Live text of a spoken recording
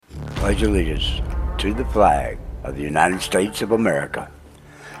pledge allegiance to the flag of the United States of America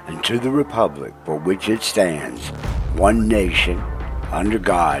and to the republic for which it stands, one nation, under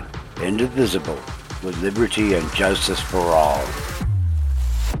God, indivisible, with liberty and justice for all.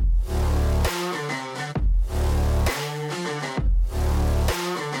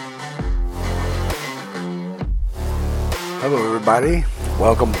 Hello, everybody.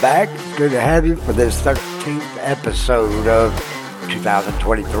 Welcome back. Good to have you for this 13th episode of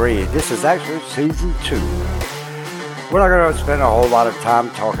 2023. This is actually season 2. We're not going to spend a whole lot of time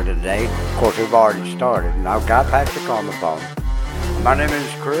talking today. Of course, we've already started, and I've got Patrick on the phone. My name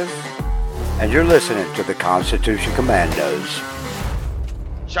is Chris, and you're listening to the Constitution Commandos.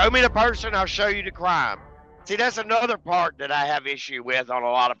 Show me the person, I'll show you the crime. See, that's another part that I have issue with on a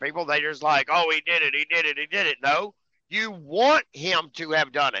lot of people. They just like, oh, he did it. No, you want him to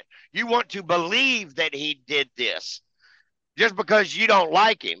have done it. You want to believe that he did this. Just because you don't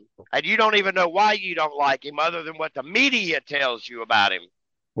like him, and you don't even know why you don't like him other than what the media tells you about him.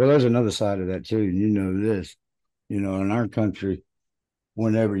 Well, there's another side of that, too. You know this. In our country,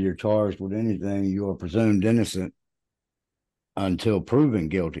 whenever you're charged with anything, you are presumed innocent until proven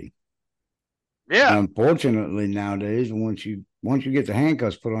guilty. Yeah. And unfortunately, nowadays, once you get the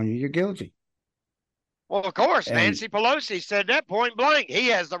handcuffs put on you, you're guilty. Well, of course, Nancy Pelosi said that point blank. He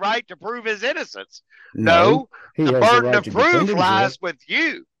has the right to prove his innocence. No, the burden of proof lies with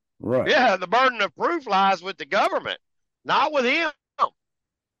you. Right. Yeah, the burden of proof lies with the government, not with him.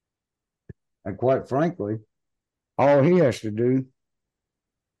 And quite frankly, all he has to do,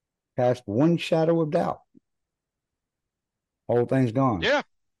 cast one shadow of doubt. Whole thing's gone. Yeah.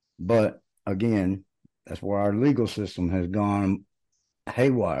 But again, that's where our legal system has gone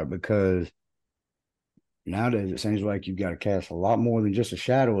haywire, because nowadays it seems like you've got to cast a lot more than just a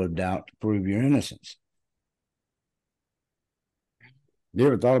shadow of doubt to prove your innocence. You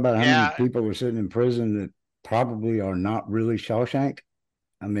ever thought about how many people are sitting in prison that probably are not really Shawshank?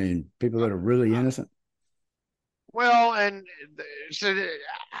 I mean, people that are really innocent. Well, and so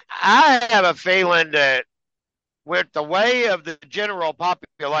I have a feeling that with the way of the general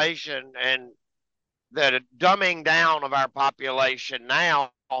population and the dumbing down of our population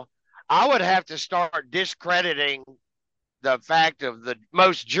now, I would have to start discrediting the fact of the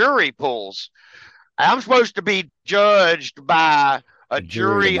most jury pools. I'm supposed to be judged by a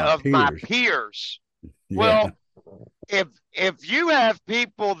jury of my peers. Yeah. Well, if you have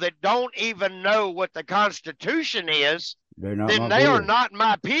people that don't even know what the Constitution is, then they are not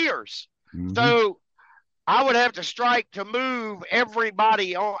my peers. Mm-hmm. So I would have to strike to move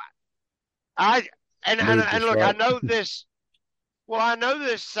everybody on. And look, I know this. Well, I know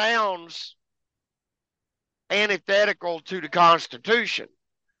this sounds antithetical to the Constitution,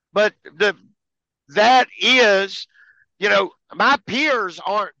 but that is, my peers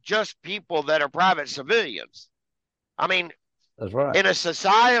aren't just people that are private civilians. I mean, that's right. In a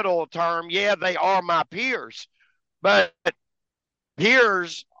societal term, yeah, they are my peers, but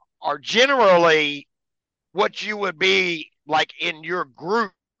peers are generally what you would be like in your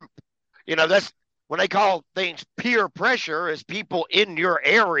group. That's when they call things peer pressure, is people in your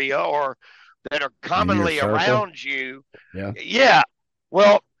area or that are commonly around you. Yeah. Yeah.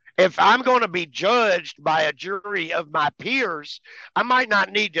 Well, if I'm going to be judged by a jury of my peers, I might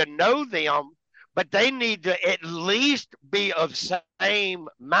not need to know them, but they need to at least be of same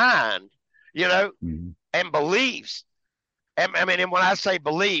mind, mm-hmm. and beliefs. And when I say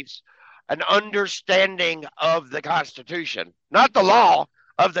beliefs, an understanding of the Constitution, not the law,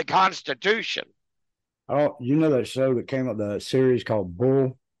 of the Constitution. Oh, you know that show that came up, the series called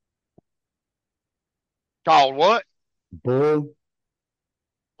Bull? Called what? Bull.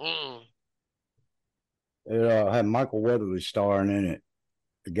 Mm. It had Michael Weatherly starring in it.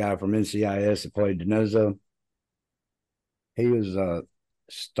 The guy from NCIS that played DiNozzo. He was a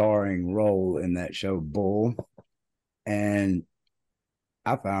starring role in that show, Bull. And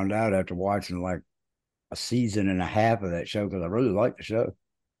I found out after watching like a season and a half of that show, because I really liked the show.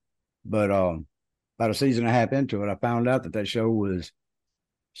 But about a season and a half into it, I found out that show was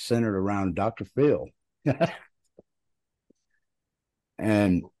centered around Dr. Phil.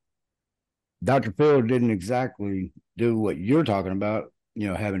 And Dr. Phil didn't exactly do what you're talking about,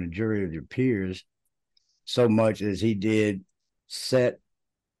 having a jury of your peers, so much as he did set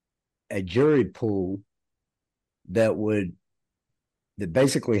a jury pool that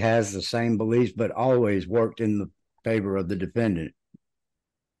basically has the same beliefs, but always worked in the favor of the defendant.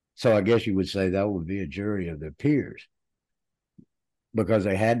 So I guess you would say that would be a jury of their peers, because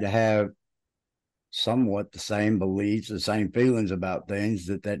they had to have somewhat the same beliefs, the same feelings about things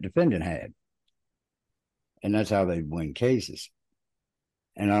that defendant had. And that's how they win cases.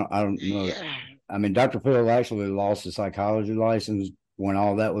 And I don't know. Yeah. I mean, Dr. Phil actually lost his psychology license when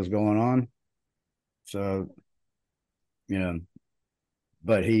all that was going on. So, you know,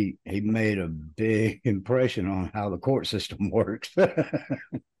 but he made a big impression on how the court system works.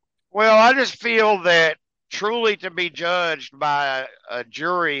 Well, I just feel that truly to be judged by a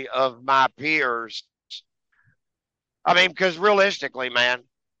jury of my peers, I mean, because realistically, man,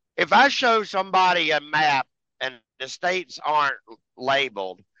 if I show somebody a map and the states aren't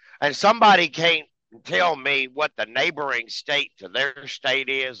labeled, and somebody can't tell me what the neighboring state to their state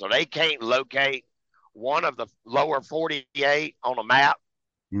is, or they can't locate one of the lower 48 on a map,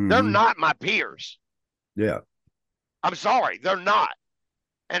 they're Mm-hmm. not my peers. Yeah. I'm sorry, they're not.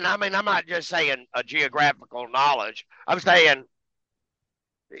 And I mean, I'm not just saying a geographical knowledge. I'm saying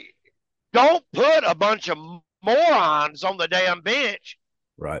don't put a bunch of morons on the damn bench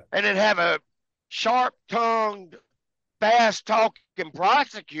Right. and then have a sharp tongued, fast talking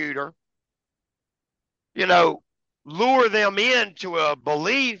prosecutor, you know, lure them into a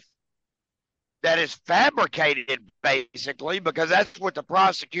belief that is fabricated basically, because that's what the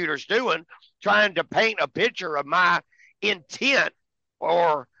prosecutor's doing, trying to paint a picture of my intent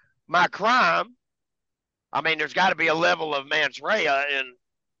or my crime. I mean, there's got to be a level of mens rea in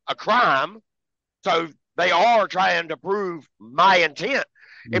a crime. So they are trying to prove my intent.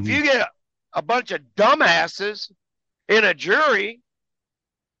 If Mm-hmm. you get a bunch of dumbasses in a jury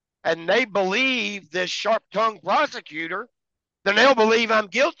and they believe this sharp tongued prosecutor, then they'll believe I'm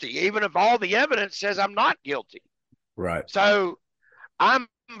guilty, even if all the evidence says I'm not guilty. Right. So I'm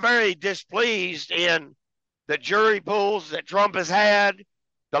very displeased in the jury pools that Trump has had,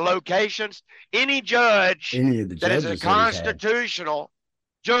 the locations. Any judge Any of the that is a judges that he's had. constitutional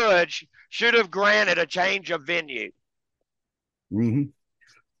judge should have granted a change of venue Mm-hmm.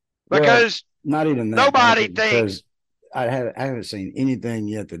 Well, because not even that, nobody Patrick, thinks. because I haven't seen anything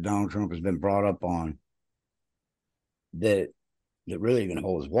yet that Donald Trump has been brought up on that really even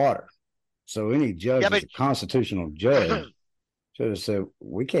holds water. So any judge Yeah, that's but a constitutional judge should have said,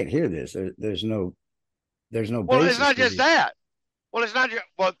 "We can't hear this. There's no well, it's basis not for just this." that. Well, it's not just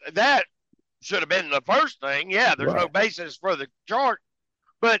well that should have been the first thing. Yeah, there's no Right. basis for the charge,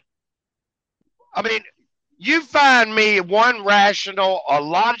 but I mean, you find me one rational, a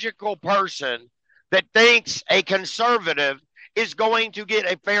logical person that thinks a conservative is going to get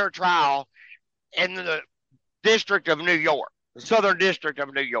a fair trial in the District of New York, the Southern District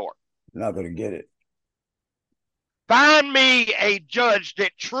of New York. Not going to get it. Find me a judge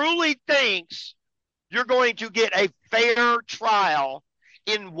that truly thinks you're going to get a fair trial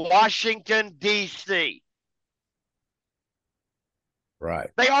in Washington, D.C. Right.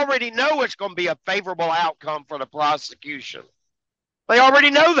 They already know it's going to be a favorable outcome for the prosecution. They already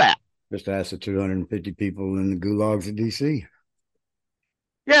know that. Just ask the 250 people in the gulags of D.C.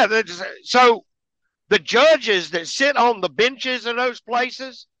 Yeah. So the judges that sit on the benches in those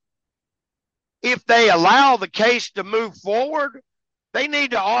places, if they allow the case to move forward, they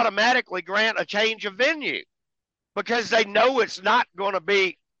need to automatically grant a change of venue because they know it's not going to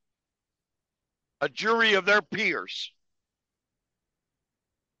be a jury of their peers.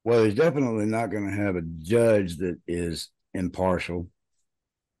 Well, he's definitely not going to have a judge that is impartial.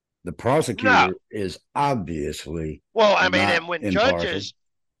 The No. prosecutor is obviously Well, I mean, not and when impartial. judges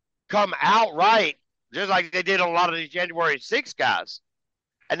come outright, just like they did on a lot of these January 6 guys,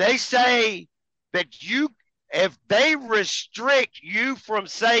 and they say that if they restrict you from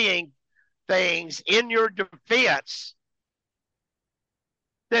saying things in your defense,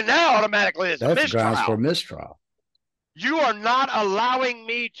 then that automatically is a That's grounds for mistrial. mistrial. You are not allowing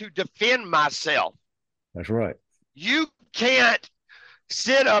me to defend myself. That's right. You can't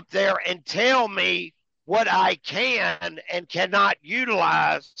sit up there and tell me what I can and cannot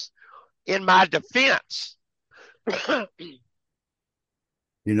utilize in my defense.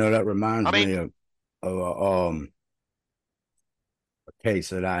 You know, that reminds I mean, me of a case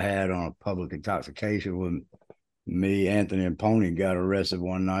that I had on a public intoxication when me, Anthony, and Pony got arrested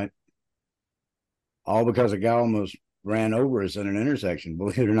one night, all because a guy almost ran over us in an intersection,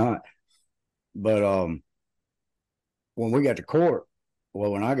 believe it or not. But when we got to court,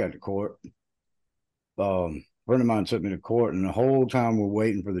 well, when I got to court, a friend of mine took me to court, and the whole time we're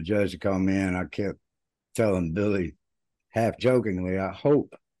waiting for the judge to come in, I kept telling Billy, half jokingly, I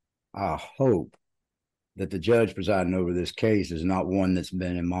hope that the judge presiding over this case is not one that's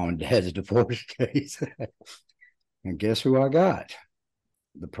been in mom and dad's divorce case. And guess who I got?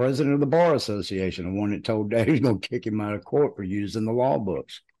 The president of the Bar Association, the one that told Dad he's going to kick him out of court for using the law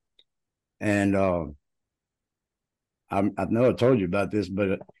books. And I know I told you about this,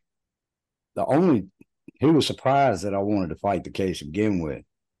 but the only he was surprised that I wanted to fight the case to begin with.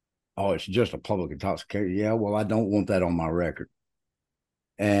 Oh, it's just a public intoxication. Yeah, well, I don't want that on my record.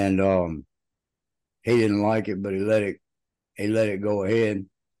 And he didn't like it, but he let it go ahead.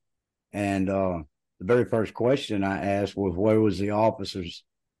 And the very first question I asked was, where was the officer's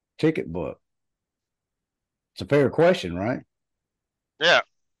ticket book? It's a fair question, right? Yeah.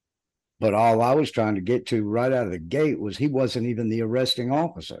 But all I was trying to get to right out of the gate was he wasn't even the arresting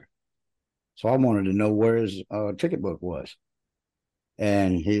officer. So I wanted to know where his ticket book was.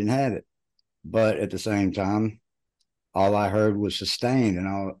 And he didn't have it. But at the same time, all I heard was sustained.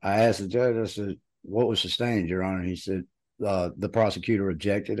 And I asked the judge, I said, what was sustained, Your Honor? He said, the prosecutor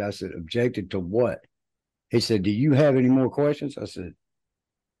objected. I said, objected to what? He said, do you have any more questions? I said,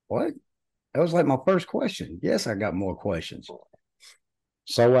 what? That was like my first question. Yes, I got more questions.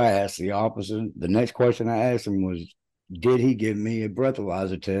 So I asked the officer. The next question I asked him was, did he give me a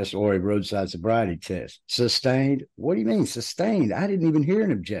breathalyzer test or a roadside sobriety test? Sustained? What do you mean sustained? I didn't even hear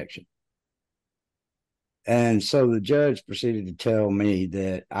an objection. And so the judge proceeded to tell me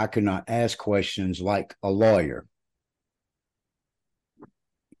that I could not ask questions like a lawyer.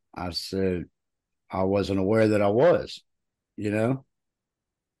 I said, I wasn't aware that I was, you know?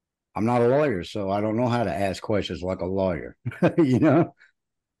 I'm not a lawyer, so I don't know how to ask questions like a lawyer, you know?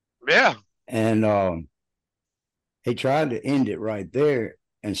 Yeah. And he tried to end it right there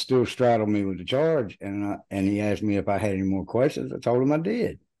and still straddle me with the charge. And he asked me if I had any more questions. I told him I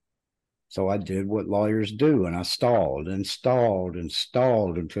did. So I did what lawyers do, and I stalled and stalled and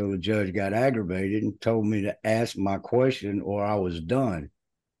stalled until the judge got aggravated and told me to ask my question or I was done.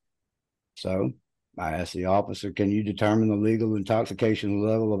 So I asked the officer, can you determine the legal intoxication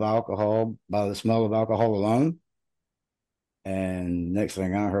level of alcohol by the smell of alcohol alone? And next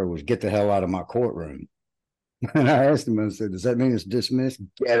thing I heard was, get the hell out of my courtroom. And I asked him, I said, does that mean it's dismissed?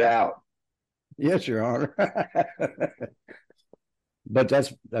 Get out. Yes, Your Honor. But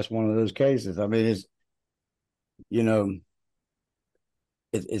that's one of those cases. I mean, it's, you know,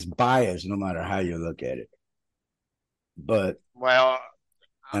 it's biased no matter how you look at it. But, Well,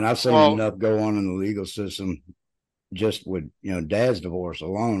 and I've seen well, enough go on in the legal system just with, Dad's divorce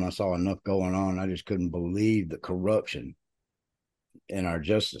alone. I saw enough going on. I just couldn't believe the corruption in our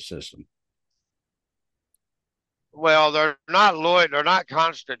justice system. well, they're not loyal. They're not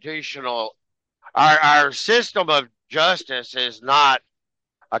constitutional. Our system of justice is not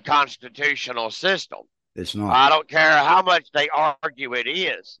a constitutional system. It's not. I don't care how much they argue it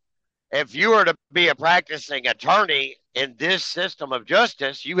is. If you are to be a practicing attorney in this system of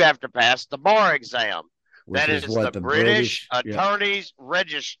justice, you have to pass the bar exam. Which That is is the what the British British, yeah, Attorneys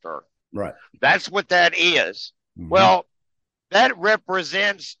Register. right. That's what that is. Mm-hmm. Well, that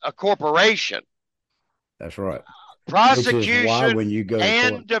represents a corporation. That's right. Which is why Prosecution when you go to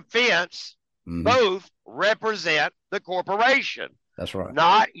court, and defense mm-hmm, both represent the corporation, that's right.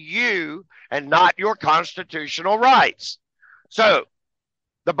 not you and not your constitutional rights. So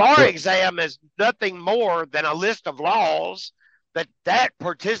the bar Well, exam is nothing more than a list of laws that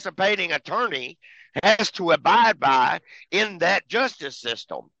participating attorney has to abide by in that justice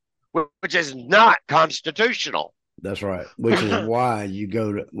system, which is not constitutional. that's right. Which is why you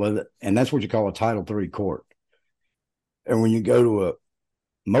go to, well, and that's what you call a Title III court. And when you go to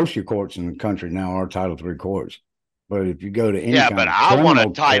most of your courts in the country now are Title III courts. But if you go to any Yeah, kind but of I want a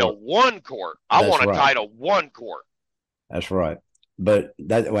criminal Title court, One court. I that's want a right. Title One court. That's right. But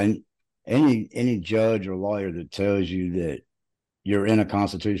that when any judge or lawyer that tells you that you're in a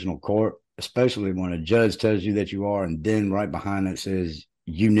constitutional court, especially when a judge tells you that you are, and then right behind it says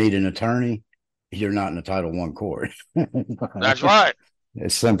you need an attorney, you're not in a Title One court. That's right.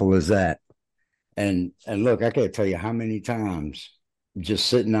 As simple as that. And look, I can't tell you how many times just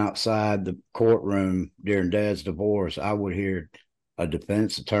sitting outside the courtroom during Dad's divorce, I would hear a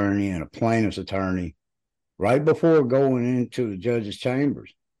defense attorney and a plaintiff's attorney right before going into the judge's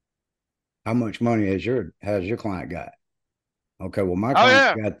chambers. How much money has your client got? Okay, well, my Oh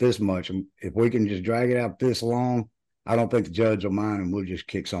client's yeah. got this much. If we can just drag it out this long, I don't think the judge will mind, and we'll just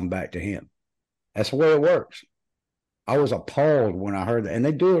kick some back to him. That's the way it works. I was appalled when I heard that, and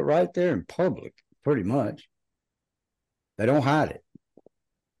they do it right there in public, pretty much. They don't hide it.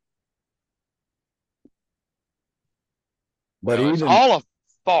 But Well, it's even, all a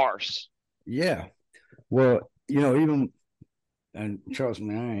farce. yeah, well, even, and trust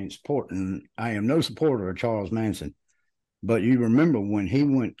me, I am no supporter of Charles Manson. But you remember when he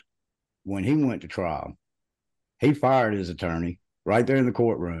went to trial, he fired his attorney right there in the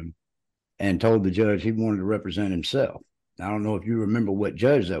courtroom and told the judge he wanted to represent himself. I don't know if you remember what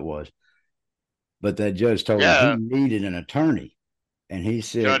judge that was, but that judge told him he Yeah, needed an attorney. And he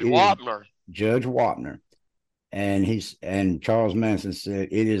said, Judge it is Wapner. Judge Wapner. and Charles Manson said,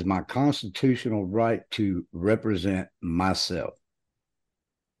 "It is my constitutional right to represent myself."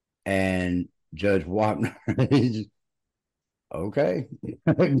 And Judge Wapner, he's okay,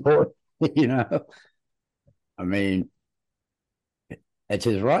 you know. I mean, it's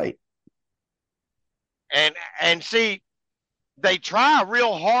his right. And see, they try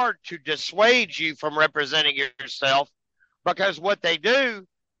real hard to dissuade you from representing yourself, because what they do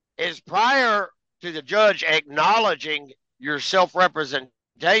is, prior to the judge acknowledging your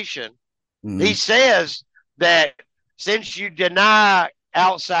self-representation, he Mm-hmm. says that since you deny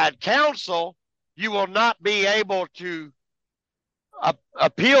outside counsel, you will not be able to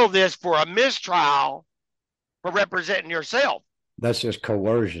appeal this for a mistrial for representing yourself. That's just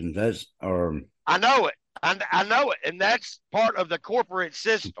coercion. That's or I know it. I know it. And that's part of the corporate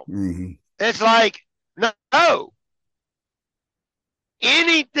system. mm-hmm. It's like, no,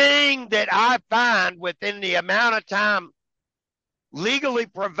 anything that I find within the amount of time legally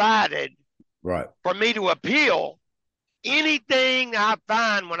provided Right. for me to appeal, anything I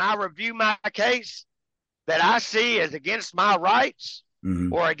find when I review my case that I see as against my rights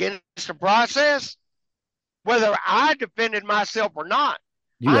Mm-hmm. or against the process, whether I defended myself or not,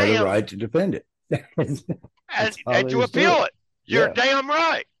 You I have the am, right to defend it. and to appeal it. You're Yeah. damn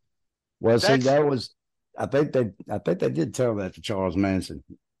right. Well, see, That's that was. I think they did tell that to Charles Manson,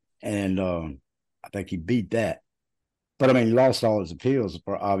 and I think he beat that. But I mean, he lost all his appeals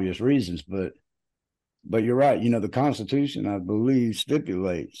for obvious reasons. But you're right. You know, the Constitution, I believe,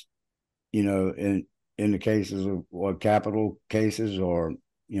 stipulates, you know, in the cases of or capital cases or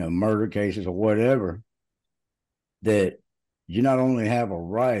murder cases or whatever, that you not only have a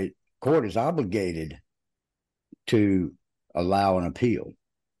right, court is obligated to allow an appeal.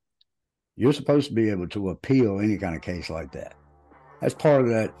 You're supposed to be able to appeal any kind of case like that. That's part of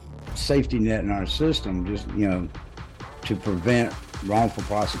that safety net in our system, just, to prevent wrongful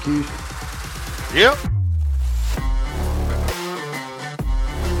prosecution. Yep.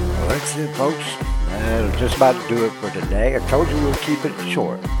 Well, that's it, folks. That'll just about do it for today. I told you we'll keep it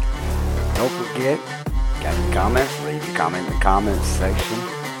short. Don't forget, got any comments? Leave your comment in the comments section.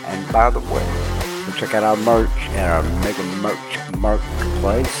 And by the way, go check out our merch at our mega merch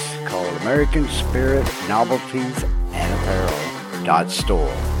marketplace called American Spirit Novelties and Apparel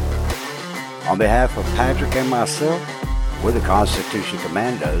 .store. On behalf of Patrick and myself, we're the Constitution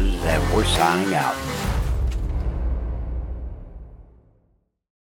Commandos, and we're signing out.